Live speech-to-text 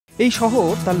এই শহর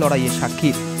তার লড়াইয়ের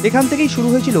সাক্ষী। এখান থেকেই শুরু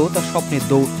হয়েছিল তার স্বপ্নের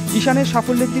দৌড়। ঈশানের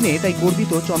সাফল্যের দিনে তাই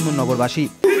গর্বিত চন্দননগরবাসী।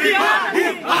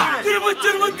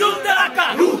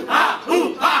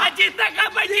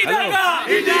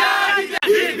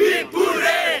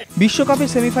 বিশ্বকাপের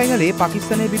সেমিফাইনালে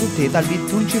পাকিস্তানের বিরুদ্ধে তার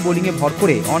বিধ্বংসী বোলিংয়ে ভর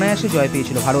করে অনায়াসে জয়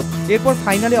পেয়েছিল ভারত। এরপর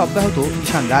ফাইনালে অব্যাহত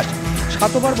ঈশান রাজ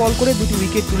 7 ওভার বল করে 2টি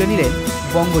উইকেট তুলে নিলেন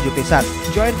বঙ্গজ পেসার।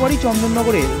 জয়ের পরই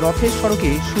চন্দননগরের রথের সড়কে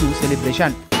শুরু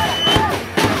সেলিব্রেশন।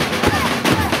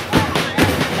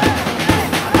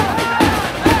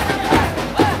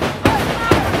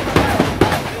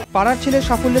 পাড়ার ছেলের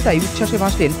সাফল্যে তাই উচ্ছ্বাসে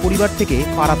ভাসলেন পরিবার থেকে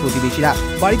পাড়া প্রতিবেশীরা।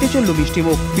 বাড়িতে চলল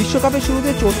মিষ্টিমুখ। বিশ্বকাপের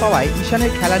শুরুতে চোট পাওয়ায়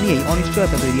ঈশানের খেলা নিয়েই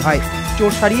অনিশ্চয়তা তৈরি হয়।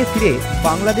 চোট সারিয়ে ফিরে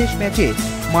বাংলাদেশ ম্যাচে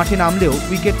মাঠে নামলেও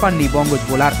উইকেট পাননি বঙ্গজ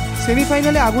বোলার।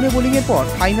 সেমিফাইনালে আগুনে বোলিংয়ের পর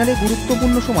ফাইনালে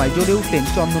গুরুত্বপূর্ণ সময় জ্বলে উঠলেন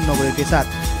চন্দননগরের পেসার।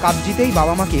 কাপ জিতেই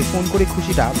বাবা মাকে ফোন করে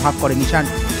খুশিটা ভাগ করেন ঈশান।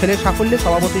 ছেলের সাফল্যে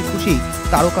স্বভাবতই খুশি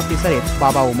তারকা পেসারের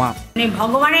বাবা ও মা।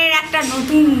 ভগবানের একটা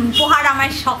নতুন উপহার আমার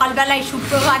সকালবেলায়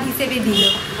সুপ্রভাত হিসেবে দিল।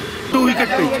 উইকেট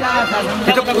পেয়েছে,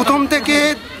 এটা প্রথম থেকে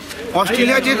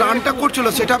অস্ট্রেলিয়া যে রানটা করছিল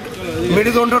সেটা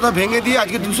মেরুদণ্ডটা ভেঙে দিয়ে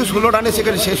আজকে 216 রানে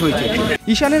সেখানে শেষ হয়েছে।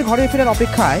 ঈশানের ঘরে ফেরার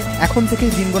অপেক্ষায় এখন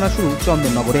থেকেই দিন গোনা শুরু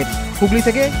চন্দননগরের। হুগলি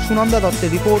থেকে সুনন্দা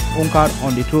দত্তের report, Onkar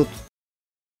on the truth.